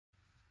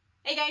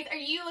Hey guys, are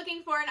you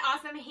looking for an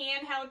awesome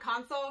handheld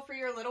console for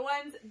your little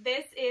ones?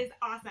 This is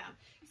awesome.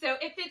 So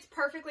it fits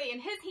perfectly in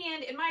his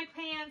hand, in my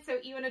hand, so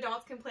even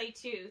adults can play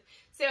too.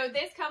 So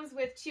this comes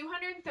with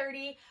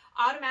 230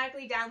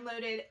 automatically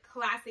downloaded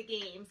classic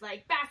games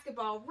like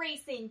basketball,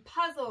 racing,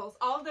 puzzles,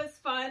 all of those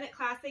fun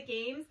classic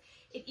games.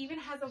 It even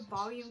has a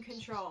volume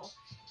control.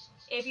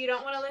 If you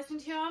don't want to listen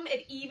to them,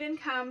 it even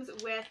comes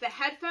with the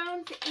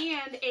headphones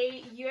and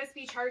a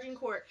USB charging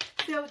cord.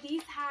 So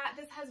this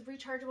has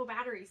rechargeable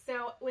batteries.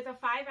 So with a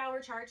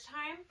 5-hour charge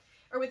time,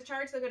 or with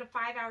charge, they'll go to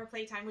 5-hour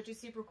playtime, which is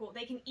super cool.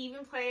 They can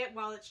even play it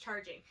while it's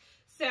charging.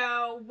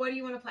 So what do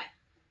you want to play?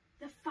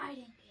 The fighting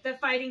game. The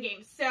fighting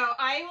game. So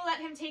I will let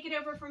him take it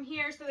over from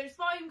here. So there's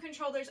volume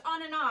control, there's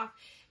on and off,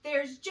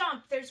 there's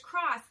jump, there's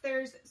cross,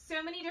 there's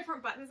so many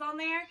different buttons on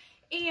there.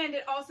 And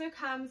it also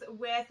comes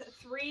with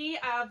 3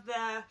 of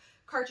the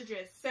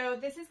cartridges. So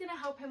this is going to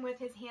help him with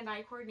his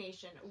hand-eye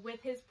coordination,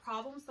 with his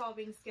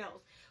problem-solving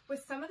skills.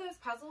 With some of those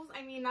puzzles,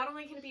 I mean, not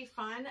only can it be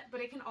fun, but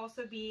it can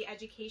also be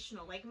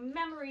educational, like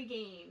memory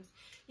games,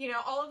 you know,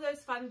 all of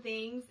those fun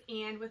things.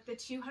 And with the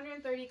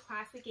 230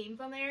 classic games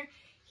on there,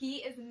 he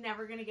is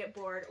never going to get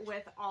bored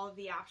with all of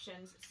the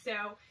options.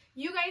 So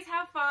you guys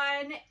have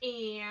fun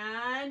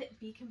and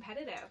be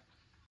competitive.